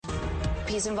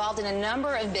He's involved in a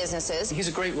number of businesses. He's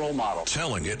a great role model.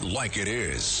 Telling it like it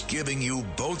is, giving you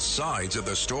both sides of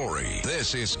the story.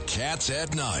 This is Cats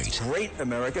at Night. Great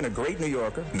American, a great New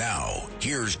Yorker. Now,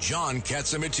 here's John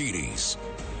Catsimatidis.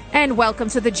 And welcome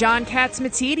to the John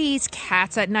Catsimatidis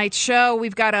Cats at Night show.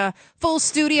 We've got a full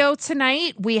studio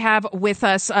tonight. We have with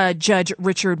us Judge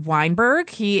Richard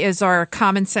Weinberg. He is our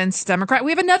common sense Democrat.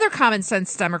 We have another common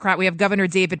sense Democrat. We have Governor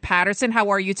David Paterson. How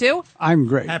are you two? I'm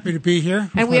great. Happy to be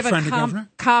here. And we have a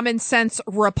common sense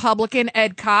Republican,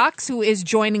 Ed Cox, who is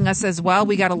joining us as well.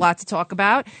 We got a lot to talk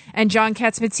about. And John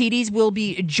Catsimatidis will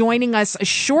be joining us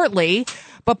shortly.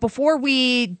 But before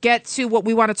we get to what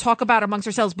we want to talk about amongst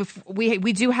ourselves, we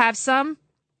do have some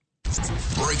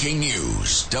breaking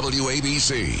news,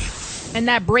 WABC. And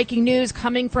that breaking news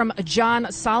coming from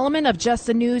John Solomon of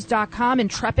justthenews.com,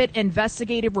 intrepid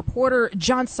investigative reporter.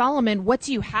 John Solomon, what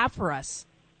do you have for us?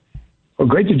 Well,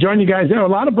 great to join you guys. There are a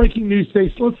lot of breaking news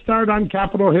today. So let's start on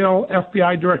Capitol Hill.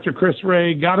 FBI Director Chris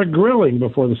Wray got a grilling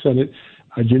before the Senate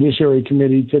Judiciary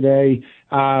Committee today.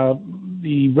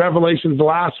 The revelations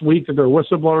last week that there were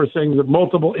whistleblowers saying that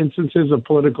multiple instances of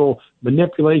political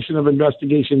manipulation of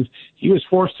investigations. He was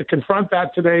forced to confront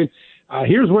that today.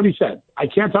 Here's what he said. I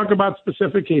can't talk about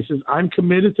specific cases. I'm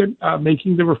committed to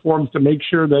making the reforms to make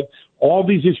sure that all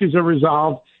these issues are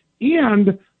resolved.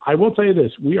 And I will tell you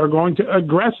this, we are going to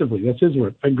aggressively, that's his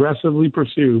word, aggressively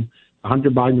pursue the Hunter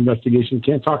Biden investigation.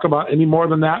 Can't talk about any more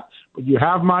than that, but you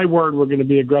have my word, we're going to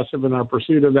be aggressive in our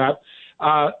pursuit of that.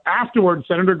 Afterwards,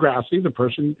 Senator Grassley, the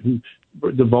person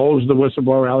who divulged the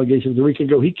whistleblower allegations a week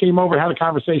ago, he came over, had a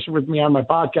conversation with me on my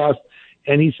podcast,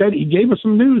 and he said he gave us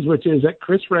some news, which is that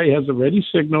Chris Wray has already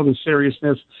signaled his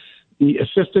seriousness. The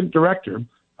assistant director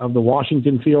of the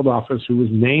Washington field office, who was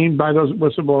named by those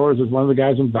whistleblowers as one of the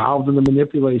guys involved in the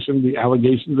manipulation, the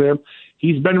allegations there,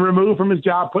 he's been removed from his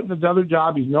job, put in another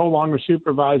job. He's no longer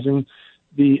supervising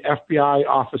the FBI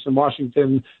office in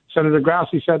Washington. Senator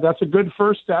Grassley said that's a good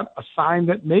first step, a sign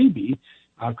that maybe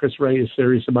Chris Wray is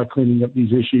serious about cleaning up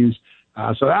these issues.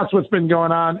 So that's what's been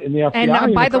going on in the FBI.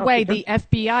 And by the way, the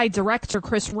FBI director,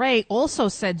 Chris Wray, also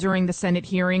said during the Senate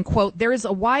hearing, quote, there is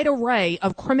a wide array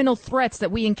of criminal threats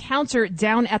that we encounter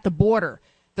down at the border.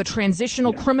 The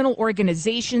transitional criminal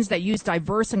organizations that use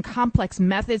diverse and complex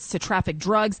methods to traffic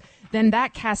drugs, then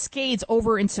that cascades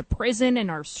over into prison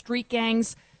and our street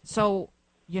gangs. So,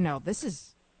 you know, this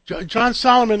is... John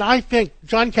Solomon, I think,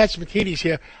 John Catsimatidis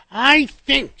here, I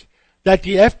think that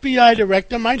the FBI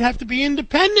director might have to be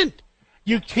independent.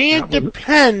 You can't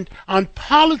depend on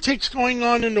politics going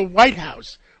on in the White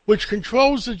House, which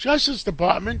controls the Justice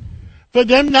Department, for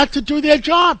them not to do their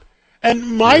job.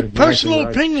 And my personal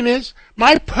opinion is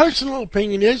that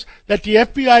the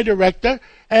FBI director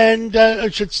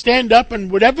should stand up,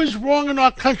 and whatever's wrong in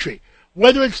our country,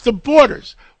 whether it's the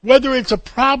borders, whether it's a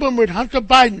problem with Hunter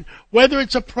Biden, whether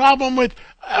it's a problem with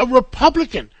a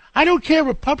Republican. I don't care,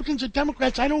 Republicans or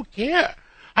Democrats, I don't care.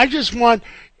 I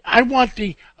want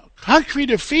the country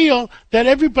to feel that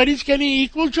everybody's getting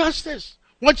equal justice.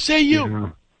 What say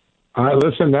you?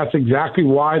 Listen, that's exactly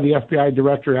why the FBI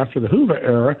director after the Hoover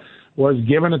era was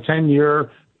given a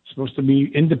 10-year, supposed to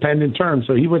be independent term.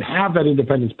 So he would have that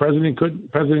independence. Presidents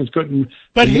couldn't.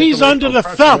 But he's under the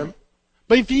thumb.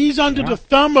 But he's under the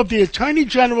thumb of the Attorney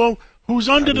General, who's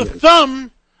under the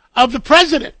thumb of the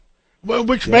President,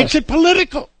 which makes it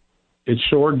political. It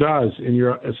sure does.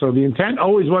 So the intent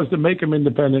always was to make him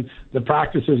independent. The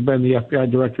practice has been the FBI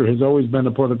director has always been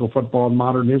a political football in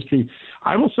modern history.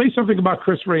 I will say something about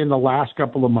Chris Wray in the last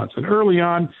couple of months. And early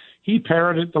on, he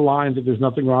parroted the lines that there's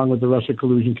nothing wrong with the Russia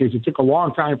collusion case. It took a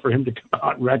long time for him to come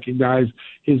out and recognize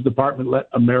his department let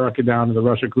America down in the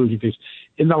Russia collusion case.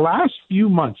 In the last few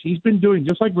months, he's been doing,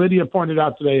 just like Lydia pointed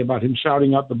out today about him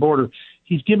shouting out the border,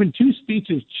 he's given 2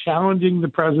 speeches challenging the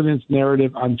president's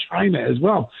narrative on China as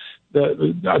well.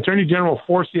 The Attorney General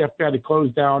forced the FBI to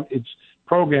close down its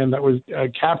program that was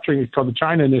capturing, it's called the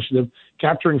China Initiative,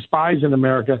 capturing spies in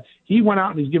America. He went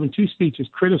out and he's given 2 speeches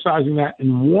criticizing that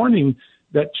and warning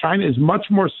that China is much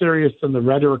more serious than the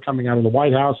rhetoric coming out of the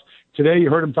White House. Today, you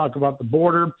heard him talk about the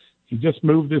border. He just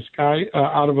moved this guy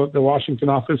out of the Washington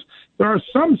office. There are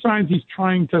some signs he's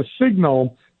trying to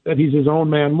signal that he's his own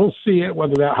man. We'll see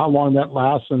how long that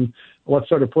lasts and what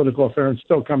sort of political affair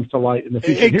still comes to light in the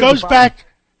future.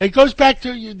 It goes back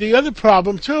to the other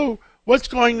problem too. What's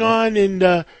going on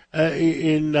was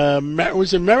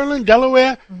it Maryland,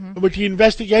 Delaware, with the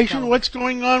investigation? What's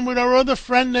going on with our other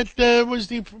friend that was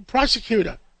the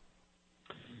prosecutor?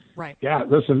 Right. Yeah,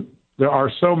 listen, there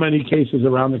are so many cases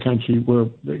around the country where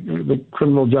the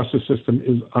criminal justice system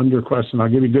is under question. I'll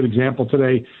give you a good example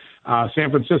today. San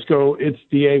Francisco, its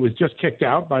DA was just kicked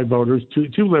out by voters,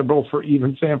 too liberal for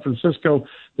even San Francisco.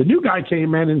 The new guy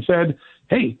came in and said,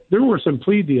 hey, there were some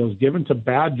plea deals given to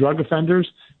bad drug offenders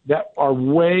that are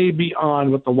way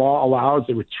beyond what the law allows.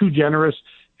 They were too generous,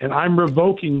 and I'm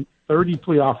revoking 30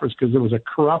 plea offers because there was a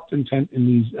corrupt intent in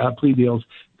these plea deals.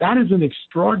 That is an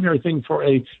extraordinary thing for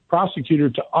a prosecutor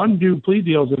to undo plea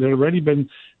deals that had already been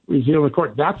revealed in the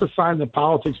court. That's a sign that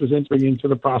politics was entering into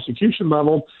the prosecution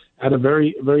level at a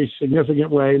very, very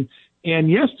significant way. And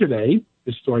yesterday,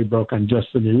 this story broke on Just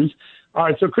the News. All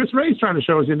right, so Chris Wray is trying to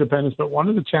show his independence, but one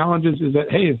of the challenges is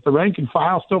that, hey, if the rank and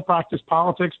file still practice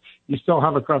politics, you still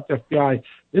have a corrupt FBI.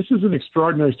 This is an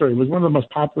extraordinary story. It was one of the most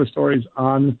popular stories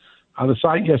on the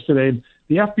site yesterday.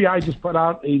 The FBI just put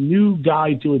out a new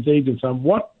guide to its agents on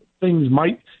what things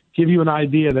might give you an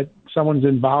idea that someone's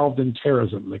involved in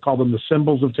terrorism. They call them the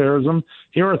symbols of terrorism.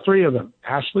 Here are three of them: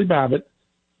 Ashley Babbitt,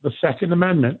 the Second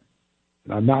Amendment,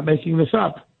 and I'm not making this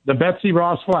up, the Betsy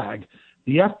Ross flag.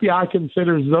 The FBI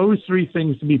considers those three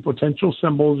things to be potential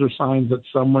symbols or signs that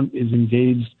someone is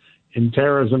engaged in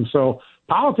terrorism. So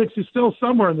politics is still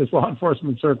somewhere in this law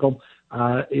enforcement circle,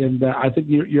 and I think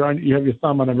you have your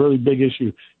thumb on a really big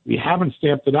issue. We haven't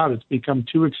stamped it out. It's become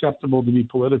too acceptable to be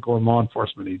political in law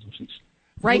enforcement agencies.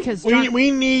 Right, because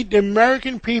we need the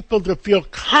American people to feel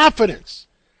confidence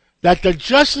that the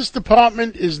Justice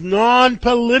Department is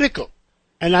non-political,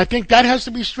 and I think that has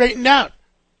to be straightened out.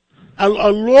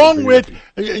 Along with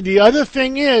the other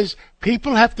thing is,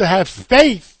 people have to have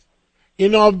faith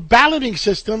in our balloting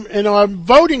system, in our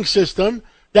voting system,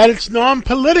 that it's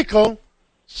non-political,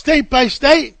 state by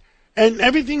state, and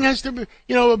everything has to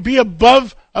be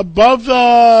above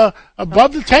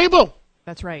the table.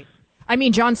 That's right. I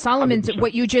mean, John Solomon,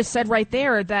 what you just said right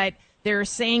there, that they're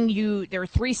saying there are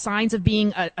three signs of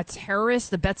being a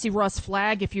terrorist: the Betsy Ross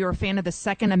flag, if you're a fan of the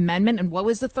Second Amendment, and what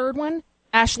was the third one?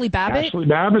 Ashley Babbitt? Ashley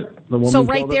Babbitt. The woman so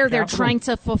right there, they're Capitol. trying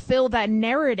to fulfill that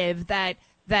narrative that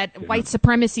white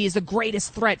supremacy is the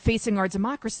greatest threat facing our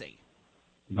democracy.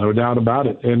 No doubt about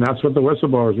it. And that's what the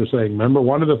whistleblowers are saying. Remember,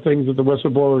 one of the things that the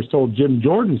whistleblowers told Jim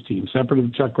Jordan's team, Senator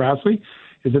Chuck Grassley,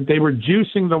 is that they were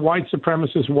juicing the white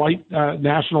supremacist, white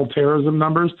national terrorism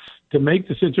numbers to make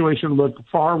the situation look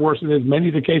far worse than it is. Many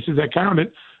of the cases that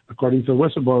counted, according to the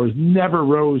whistleblowers, never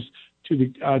rose to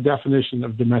the definition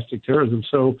of domestic terrorism.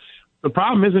 So the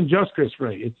problem isn't just Chris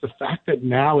Wray. It's the fact that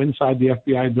now inside the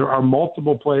FBI, there are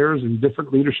multiple players in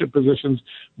different leadership positions,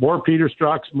 more Peter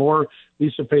Strzok's, more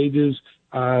Lisa Page's,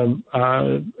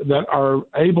 that are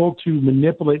able to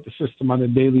manipulate the system on a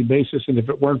daily basis. And if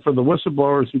it weren't for the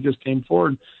whistleblowers who just came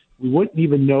forward, we wouldn't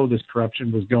even know this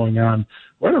corruption was going on.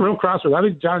 We're at a real crossroads. I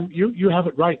think, John, you have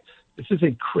it right. This is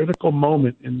a critical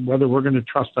moment in whether we're going to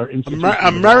trust our institutions.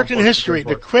 American history,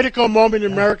 the critical moment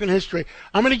in American history.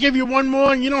 I'm going to give you one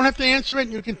more, and you don't have to answer it.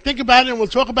 You can think about it, and we'll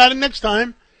talk about it next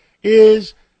time.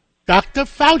 Is Dr.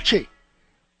 Fauci?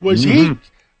 Was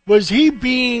he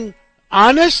being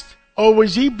honest, or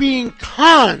was he being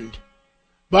conned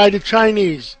by the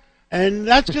Chinese? And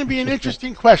that's going to be an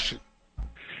interesting question.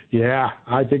 Yeah,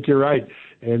 I think you're right.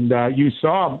 And you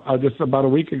saw just about a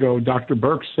week ago, Dr.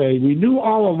 Birx say, we knew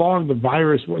all along the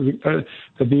virus was that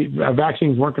the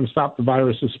vaccines weren't going to stop the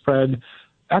virus's spread.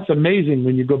 That's amazing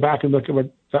when you go back and look at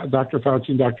what Dr. Fauci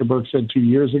and Dr. Birx said 2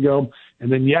 years ago.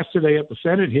 And then yesterday at the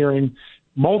Senate hearing,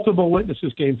 multiple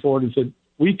witnesses came forward and said,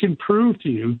 we can prove to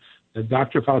you that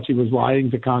Dr. Fauci was lying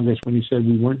to Congress when he said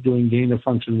we weren't doing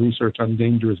gain-of-function research on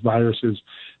dangerous viruses.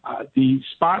 The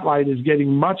spotlight is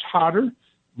getting much hotter,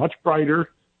 much brighter,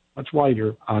 much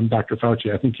wider on Dr.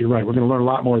 Fauci. I think you're right. We're going to learn a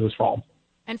lot more this fall.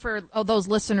 And for those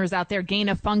listeners out there, gain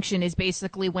of function is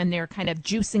basically when they're kind of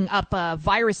juicing up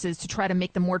viruses to try to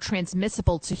make them more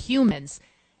transmissible to humans.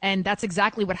 And that's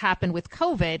exactly what happened with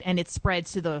COVID, and it spread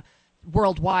to the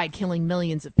worldwide, killing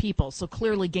millions of people. So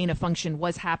clearly gain of function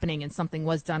was happening, and something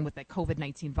was done with the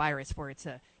COVID-19 virus for it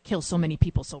to kill so many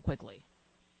people so quickly.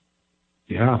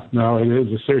 Yeah, no, it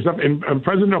is a serious stuff. And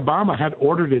President Obama had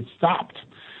ordered it stopped.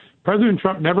 President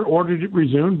Trump never ordered it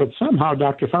resumed, but somehow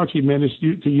Dr. Fauci managed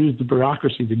to use the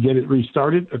bureaucracy to get it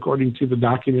restarted, according to the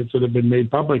documents that have been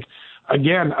made public.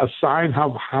 Again, a sign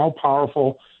of how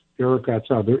powerful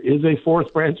bureaucrats are. There is a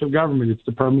fourth branch of government. It's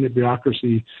the permanent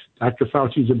bureaucracy. Dr.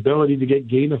 Fauci's ability to get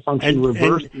gain of function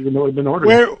reversed, even though it had been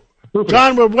ordered.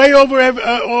 John, we're way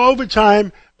over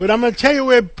time, but I'm going to tell you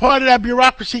where part of that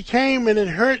bureaucracy came, and it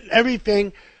hurt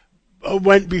everything.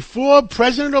 When before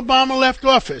President Obama left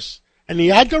office, and he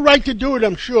had the right to do it,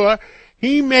 I'm sure,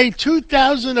 he made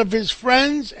 2,000 of his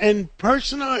friends and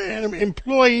personal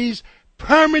employees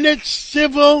permanent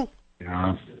civil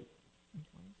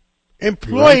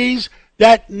employees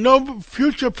that no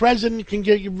future president can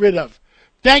get rid of.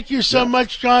 Thank you so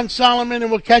much, John Solomon,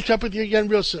 and we'll catch up with you again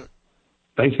real soon.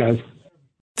 Thanks, guys.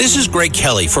 This is Greg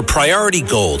Kelly for Priority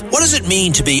Gold. What does it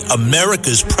mean to be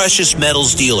America's precious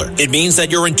metals dealer? It means that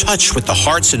you're in touch with the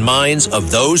hearts and minds of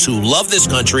those who love this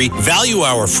country, value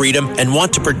our freedom, and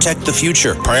want to protect the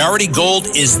future. Priority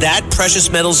Gold is that precious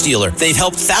metals dealer. They've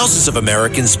helped thousands of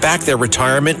Americans back their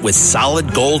retirement with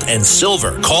solid gold and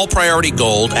silver. Call Priority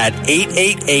Gold at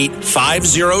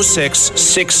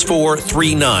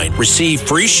 888-506-6439. Receive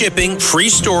free shipping, free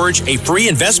storage, a free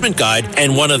investment guide,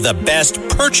 and one of the best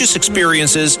purchase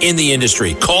experiences in the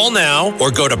industry. Call now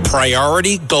or go to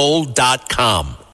PriorityGold.com.